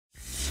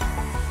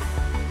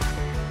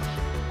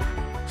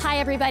Hi,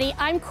 everybody.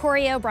 I'm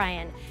Corey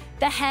O'Brien,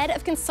 the head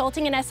of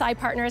consulting and SI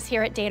partners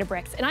here at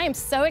Databricks. And I am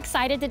so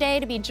excited today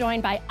to be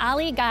joined by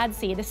Ali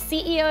Ghodsi, the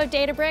CEO of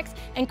Databricks,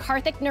 and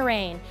Karthik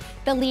Narain,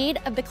 the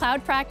lead of the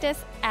cloud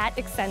practice at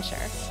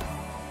Accenture.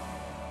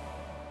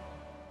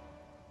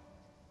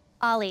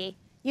 Ali,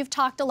 you've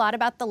talked a lot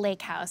about the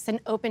Lakehouse and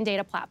open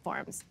data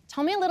platforms.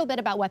 Tell me a little bit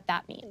about what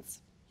that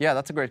means. Yeah,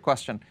 that's a great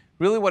question.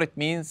 Really what it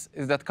means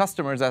is that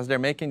customers, as they're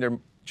making their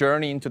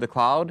journey into the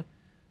cloud,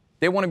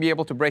 they want to be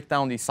able to break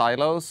down these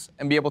silos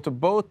and be able to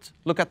both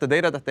look at the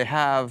data that they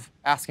have,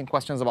 asking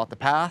questions about the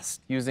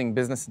past, using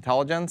business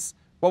intelligence.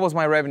 What was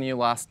my revenue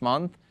last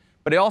month?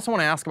 But they also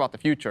want to ask about the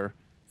future.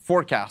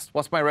 Forecast,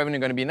 what's my revenue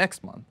going to be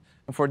next month?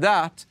 And for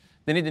that,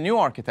 they need a new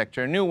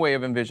architecture, a new way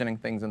of envisioning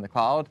things in the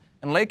cloud.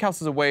 And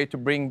Lakehouse is a way to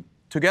bring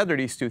together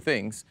these two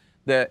things,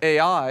 the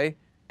AI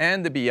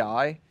and the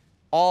BI,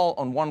 all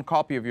on one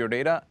copy of your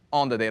data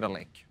on the data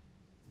lake.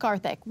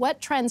 Karthik,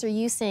 what trends are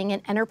you seeing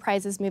in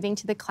enterprises moving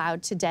to the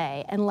cloud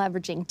today and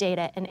leveraging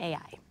data and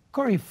AI?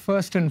 Corey,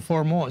 first and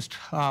foremost,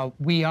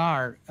 we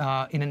are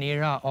in an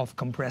era of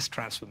compressed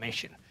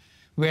transformation,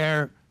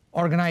 where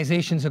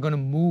organizations are going to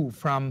move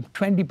from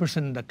 20%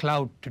 in the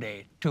cloud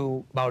today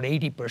to about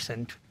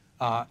 80%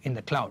 in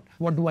the cloud.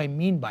 What do I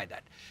mean by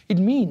that? It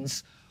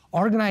means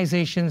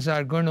organizations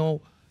are going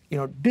to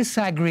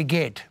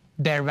disaggregate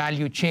their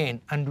value chain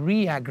and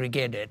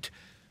reaggregate it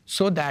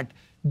so that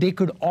they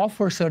could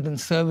offer certain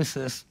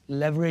services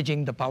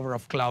leveraging the power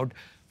of cloud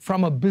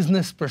from a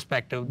business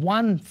perspective.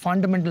 One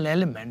fundamental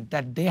element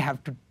that they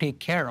have to take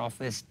care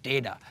of is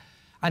data.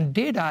 And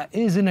data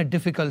is in a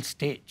difficult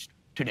stage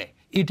today.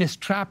 It is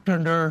trapped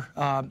under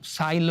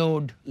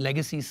siloed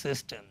legacy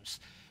systems.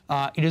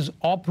 It is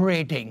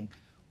operating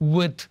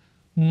with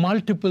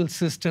multiple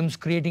systems,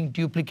 creating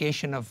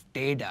duplication of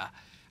data.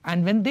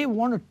 And when they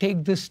want to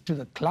take this to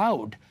the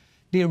cloud,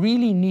 they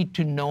really need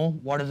to know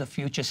what is the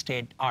future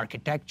state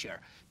architecture.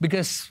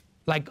 Because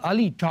like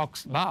Ali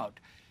talks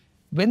about,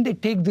 when they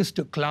take this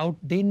to cloud,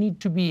 they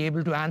need to be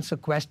able to answer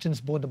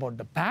questions both about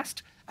the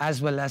past as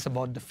well as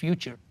about the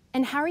future.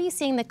 And how are you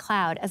seeing the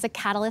cloud as a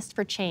catalyst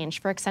for change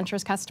for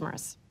Accenture's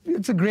customers?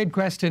 It's a great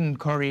question,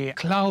 Corey.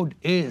 Cloud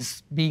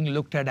is being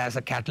looked at as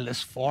a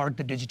catalyst for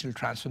the digital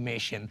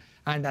transformation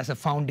and as a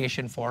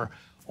foundation for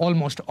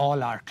almost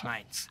all our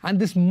clients. And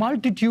this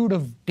multitude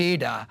of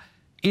data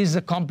is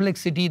a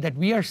complexity that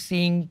we are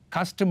seeing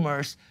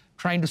customers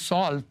trying to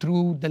solve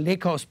through the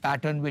Lakehouse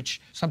pattern, which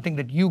is something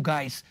that you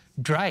guys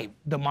drive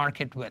the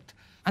market with.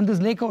 And this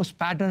Lakehouse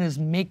pattern is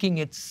making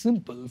it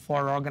simple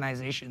for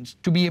organizations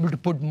to be able to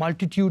put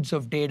multitudes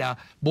of data,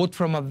 both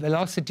from a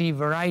velocity,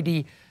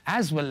 variety,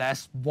 as well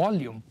as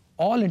volume,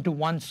 all into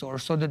one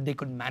source so that they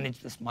could manage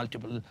this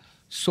multiple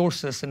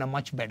sources in a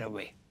much better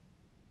way.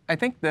 I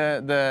think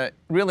the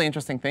really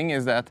interesting thing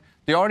is that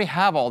they already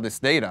have all this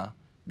data.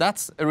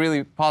 That's a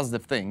really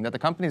positive thing, that the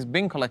company's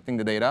been collecting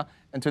the data,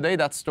 and today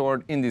that's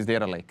stored in these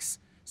data lakes.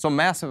 So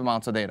massive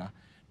amounts of data.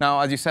 Now,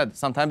 as you said,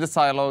 sometimes it's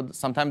siloed,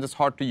 sometimes it's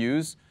hard to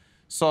use.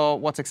 So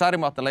what's exciting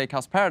about the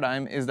Lakehouse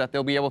paradigm is that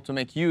they'll be able to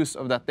make use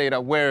of that data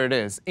where it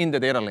is, in the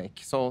data lake.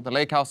 So the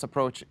Lakehouse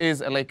approach is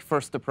a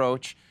lake-first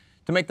approach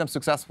to make them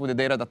successful with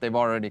the data that they've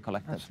already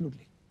collected.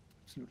 Absolutely.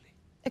 Absolutely.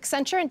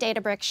 Accenture and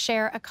Databricks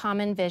share a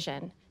common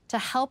vision to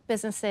help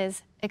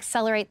businesses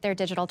accelerate their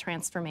digital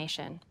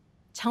transformation.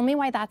 Tell me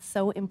why that's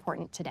so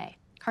important today.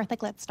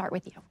 Karthik, let's start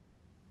with you.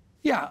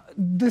 Yeah,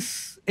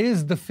 this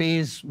is the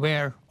phase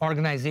where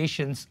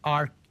organizations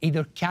are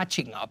either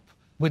catching up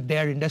with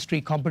their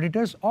industry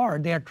competitors or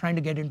they are trying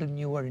to get into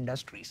newer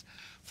industries.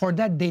 For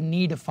that, they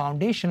need a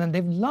foundation, and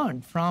they've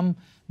learned from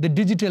the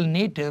digital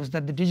natives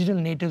that the digital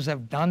natives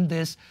have done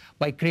this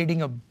by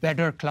creating a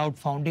better cloud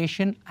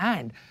foundation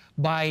and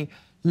by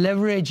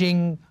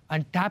leveraging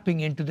and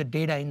tapping into the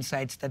data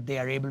insights that they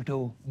are able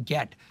to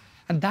get.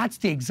 And that's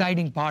the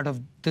exciting part of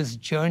this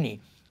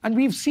journey. And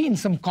we've seen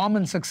some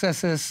common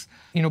successes,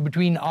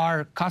 between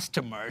our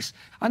customers.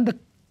 And the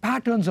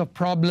patterns of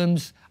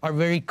problems are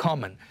very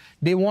common.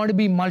 They want to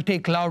be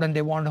multi-cloud and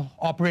they want to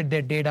operate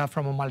their data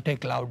from a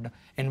multi-cloud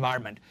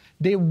environment.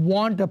 They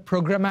want a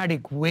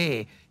programmatic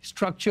way,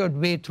 structured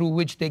way through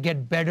which they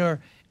get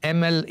better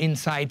ML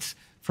insights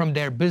from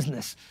their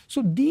business.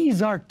 So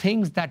these are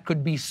things that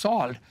could be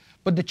solved.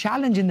 But the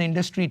challenge in the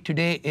industry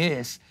today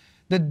is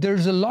that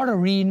there's a lot of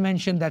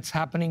reinvention that's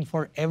happening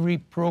for every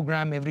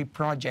program, every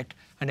project,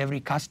 and every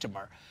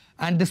customer.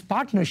 And this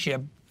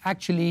partnership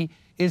actually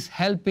is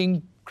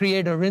helping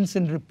create a rinse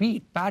and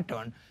repeat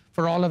pattern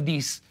for all of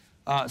these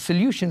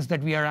solutions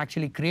that we are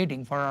actually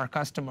creating for our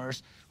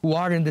customers who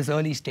are in this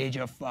early stage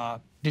of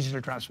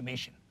digital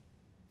transformation.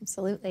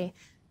 Absolutely.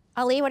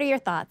 Ali, what are your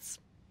thoughts?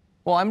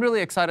 Well, I'm really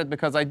excited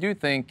because I do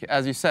think,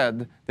 as you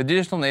said, the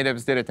digital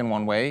natives did it in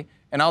one way,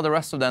 and now the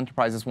rest of the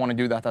enterprises want to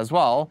do that as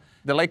well.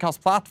 The Lakehouse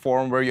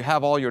platform, where you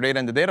have all your data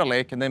in the data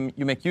lake, and then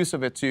you make use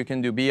of it so you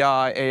can do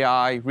BI,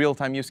 AI,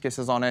 real-time use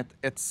cases on it,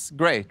 it's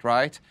great,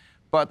 right?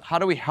 But how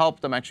do we help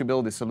them actually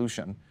build a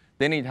solution?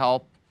 They need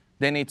help,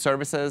 they need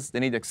services,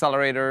 they need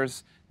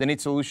accelerators, they need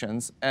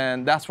solutions,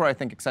 and that's where I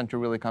think Accenture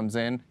really comes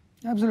in.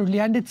 Absolutely,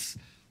 and it's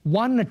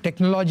one, a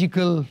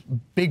technological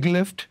big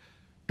lift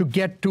to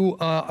get to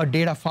a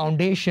data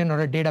foundation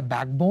or a data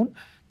backbone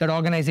that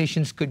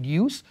organizations could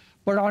use.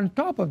 But on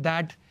top of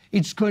that,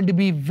 it's going to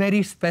be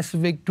very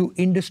specific to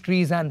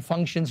industries and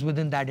functions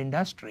within that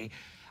industry.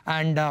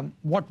 And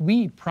what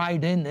we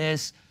pride in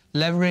is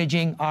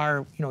leveraging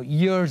our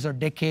years or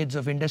decades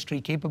of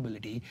industry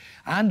capability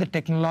and the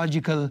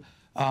technological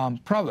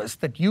prowess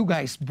that you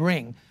guys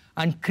bring,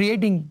 and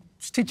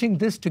stitching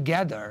this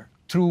together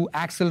through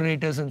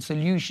accelerators and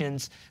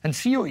solutions and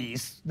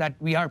COEs that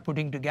we are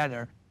putting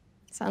together.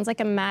 Sounds like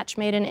a match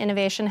made in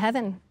innovation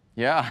heaven.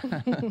 Yeah.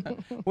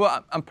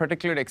 Well, I'm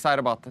particularly excited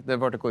about the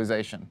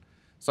verticalization.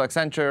 So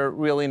Accenture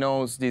really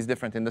knows these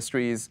different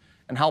industries,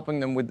 and helping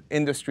them with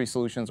industry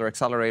solutions or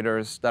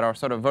accelerators that are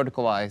sort of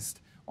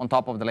verticalized on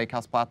top of the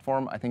Lakehouse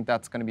platform, I think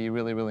that's going to be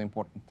really, really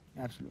important.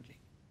 Absolutely.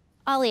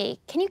 Ali,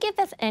 can you give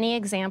us any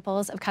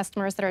examples of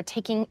customers that are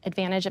taking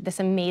advantage of this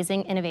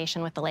amazing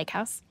innovation with the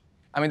Lakehouse?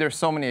 I mean, there's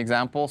so many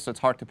examples, so it's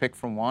hard to pick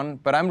from one,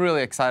 but I'm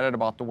really excited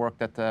about the work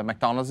that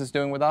McDonald's is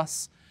doing with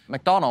us.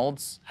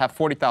 McDonald's have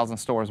 40,000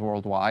 stores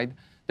worldwide.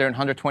 They're in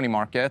 120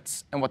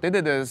 markets. And what they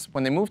did is,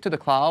 when they moved to the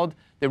cloud,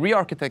 they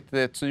re-architected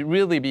it to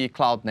really be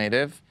cloud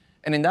native.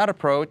 And in that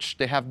approach,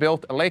 they have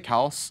built a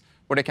lakehouse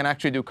where they can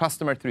actually do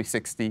customer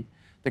 360.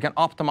 They can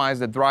optimize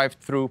the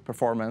drive-through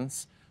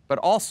performance. But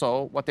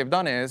also, what they've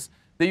done is,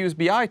 they use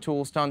BI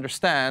tools to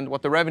understand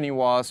what the revenue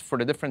was for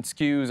the different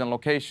SKUs and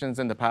locations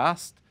in the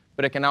past.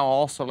 But they can now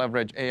also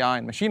leverage AI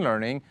and machine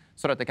learning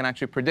so that they can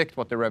actually predict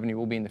what the revenue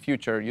will be in the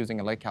future using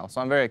a lakehouse.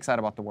 So I'm very excited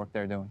about the work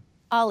they're doing.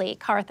 Ali,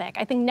 Karthik,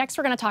 I think next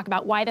we're going to talk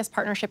about why this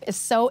partnership is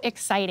so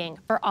exciting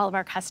for all of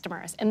our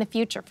customers and the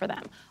future for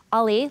them.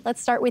 Ali,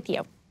 let's start with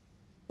you.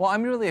 Well,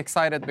 I'm really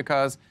excited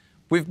because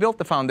we've built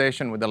the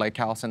foundation with the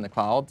Lakehouse in the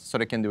cloud so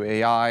they can do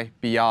AI,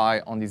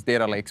 BI on these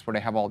data lakes where they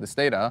have all this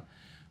data.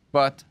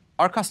 But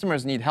our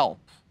customers need help.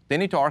 They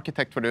need to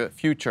architect for the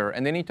future,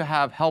 and they need to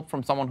have help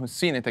from someone who's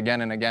seen it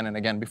again and again and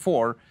again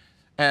before.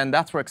 And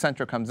that's where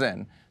Accenture comes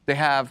in. They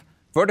have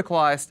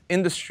verticalized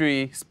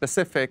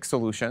industry-specific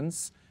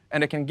solutions,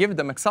 and they can give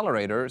them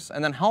accelerators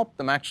and then help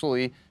them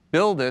actually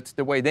build it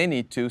the way they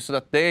need to so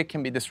that they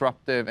can be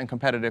disruptive and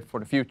competitive for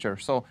the future.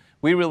 So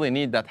we really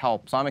need that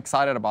help. So I'm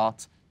excited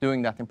about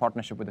doing that in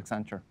partnership with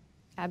Accenture.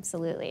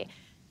 Absolutely.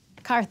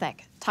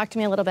 Karthik, talk to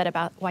me a little bit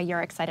about why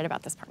you're excited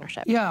about this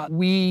partnership. Yeah,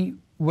 we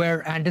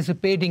were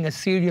anticipating a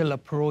serial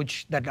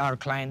approach that our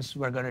clients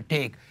were going to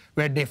take,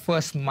 where they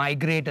first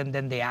migrate and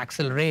then they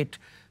accelerate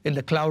in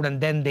the cloud,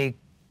 and then they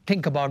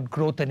think about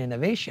growth and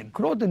innovation.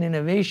 Growth and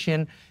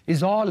innovation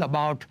is all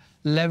about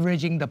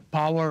leveraging the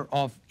power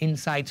of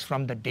insights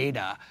from the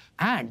data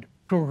and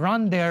to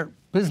run their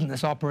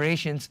business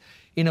operations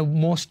in a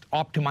most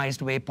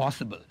optimized way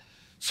possible.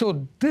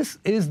 So this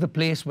is the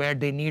place where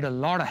they need a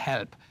lot of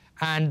help.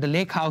 And the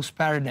Lakehouse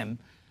paradigm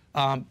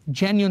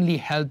genuinely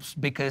helps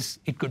because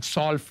it could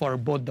solve for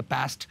both the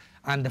past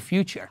and the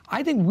future.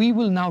 I think we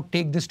will now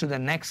take this to the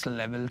next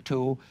level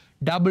to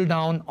double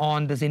down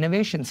on this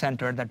innovation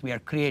center that we are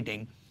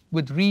creating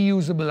with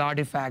reusable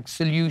artifact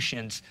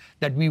solutions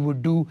that we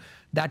would do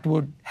that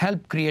would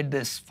help create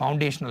this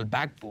foundational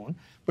backbone.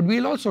 But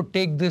we'll also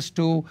take this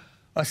to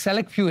a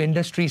select few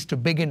industries to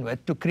begin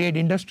with to create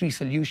industry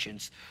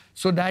solutions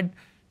so that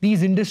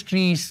these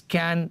industries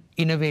can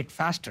innovate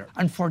faster.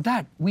 And for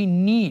that, we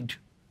need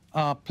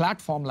a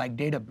platform like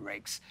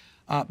Databricks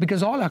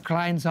because all our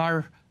clients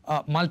are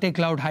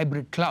multi-cloud,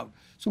 hybrid cloud.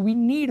 So we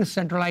need a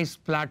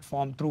centralized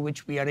platform through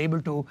which we are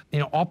able to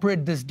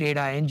operate this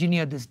data,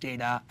 engineer this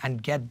data,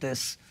 and get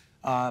this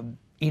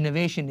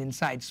innovation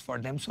insights for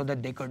them so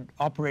that they could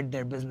operate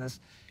their business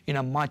in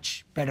a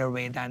much better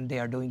way than they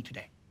are doing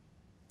today.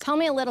 Tell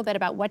me a little bit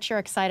about what you're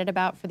excited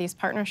about for these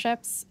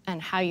partnerships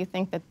and how you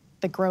think that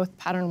the growth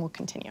pattern will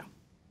continue.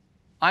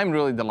 I'm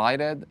really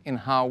delighted in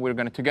how we're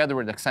going to, together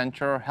with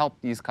Accenture, help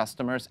these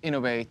customers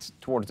innovate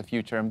towards the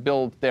future and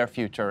build their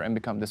future and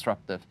become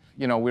disruptive.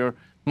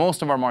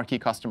 Most of our marquee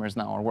customers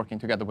now are working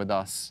together with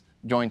us,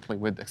 jointly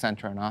with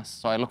Accenture and us.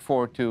 So I look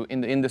forward to, in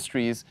the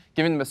industries,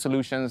 giving them the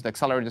solutions, the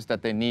accelerators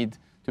that they need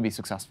to be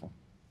successful.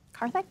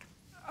 Karthik?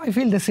 I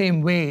feel the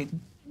same way.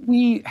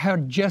 We are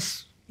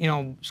just,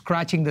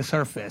 scratching the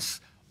surface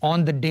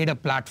on the data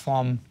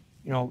platform,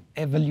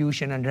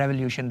 evolution and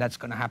revolution that's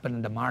going to happen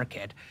in the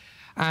market.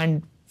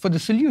 And for the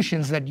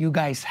solutions that you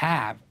guys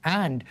have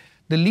and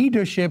the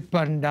leadership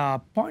and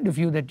point of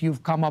view that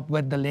you've come up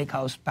with the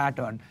Lakehouse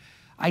pattern,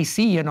 I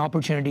see an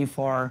opportunity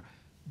for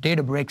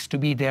Databricks to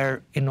be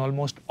there in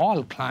almost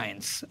all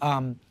clients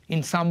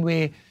in some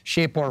way,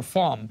 shape, or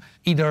form,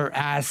 either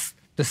as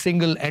the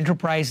single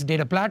enterprise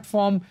data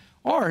platform,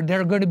 or there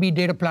are going to be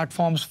data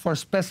platforms for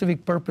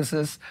specific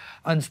purposes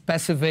and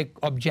specific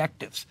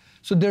objectives.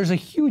 So there's a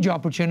huge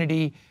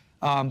opportunity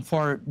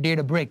for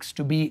Databricks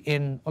to be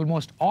in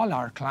almost all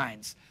our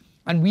clients.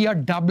 And we are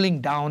doubling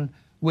down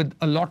with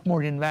a lot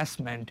more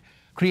investment,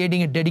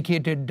 creating a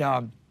dedicated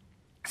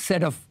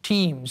set of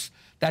teams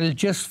that will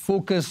just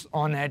focus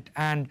on it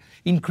and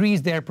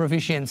increase their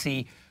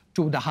proficiency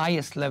to the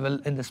highest level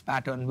in this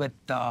pattern with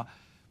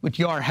with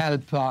your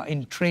help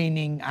in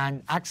training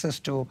and access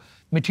to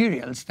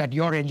materials that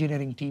your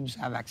engineering teams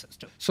have access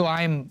to. So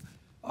I'm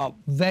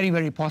very,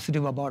 very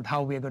positive about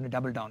how we're going to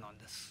double down on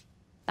this.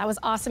 That was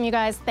awesome, you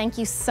guys. Thank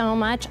you so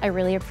much. I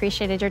really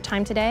appreciated your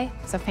time today.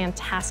 It's a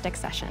fantastic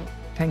session.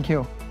 Thank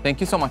you. Thank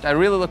you so much. I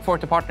really look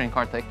forward to partnering,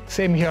 Karthik.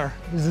 Same here.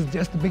 This is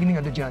just the beginning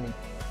of the journey.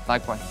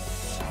 Likewise.